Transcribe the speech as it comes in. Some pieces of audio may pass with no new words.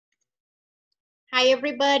Hi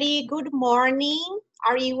everybody, good morning.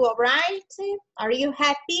 Are you alright? Are you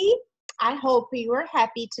happy? I hope you are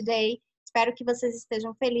happy today. Espero que vocês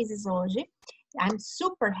estejam felizes hoje. I'm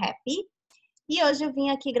super happy. E hoje eu vim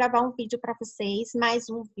aqui gravar um vídeo para vocês, mais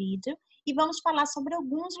um vídeo, e vamos falar sobre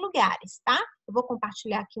alguns lugares, tá? Eu vou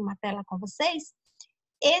compartilhar aqui uma tela com vocês.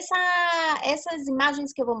 Essas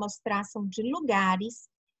imagens que eu vou mostrar são de lugares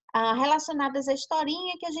relacionadas à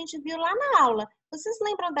historinha que a gente viu lá na aula. Vocês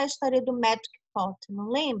lembram da história do Magic Pot, não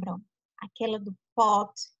lembram? Aquela do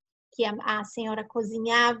pot, que a senhora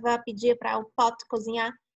cozinhava, pedia para o pot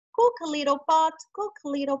cozinhar. Cook a little pot,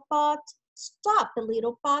 stop a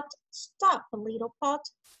little pot, stop a little pot.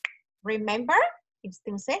 Remember? Eu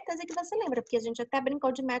tenho certeza que você lembra, porque a gente até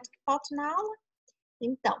brincou de Magic Pot na aula.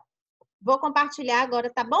 Então, vou compartilhar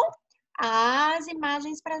agora, tá bom? As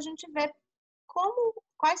imagens para a gente ver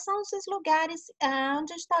quais são esses lugares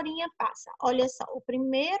onde a historinha passa. Olha só, o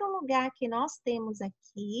primeiro lugar que nós temos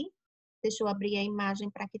aqui, deixa eu abrir a imagem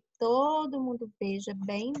para que todo mundo veja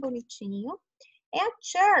bem bonitinho, é a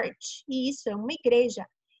church, e isso é uma igreja.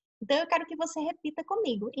 Então, eu quero que você repita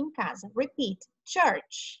comigo em casa. Repeat,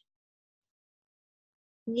 church.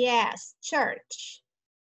 Yes, church.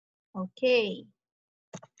 Ok.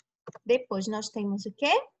 Depois nós temos o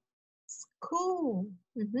quê? School.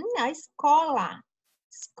 A escola.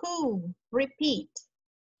 School. Repeat.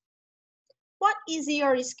 What is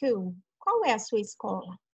your school? Qual é a sua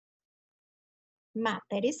escola?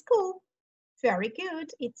 Mater School. Very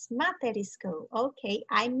good. It's Mater School. Ok.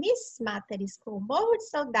 I miss Mater School. Morro de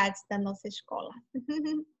saudades da nossa escola.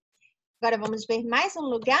 Agora vamos ver mais um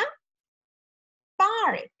lugar.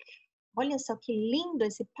 Park. Olha só que lindo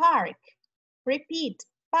esse park. Repeat.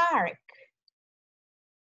 Park.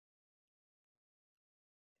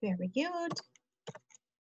 Very good.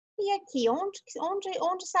 E aqui,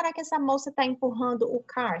 onde será que essa moça está empurrando o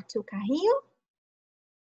cart, o carrinho?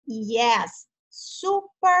 Yes,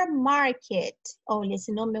 supermarket. Olha,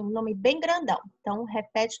 esse nome é um nome bem grandão. Então,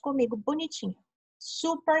 repete comigo bonitinho.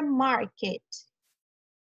 Supermarket.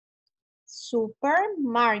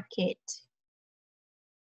 Supermarket.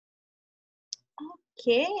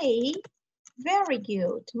 Ok, very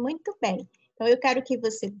good. Muito bem. Então, eu quero que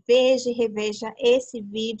você veja e reveja esse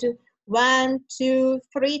vídeo 1, 2,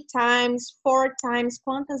 3 times, 4 times,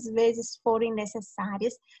 quantas vezes forem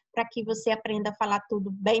necessárias para que você aprenda a falar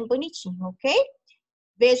tudo bem bonitinho, ok?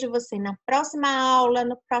 Vejo você na próxima aula,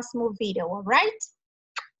 no próximo vídeo, alright?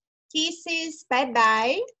 Kisses, bye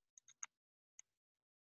bye!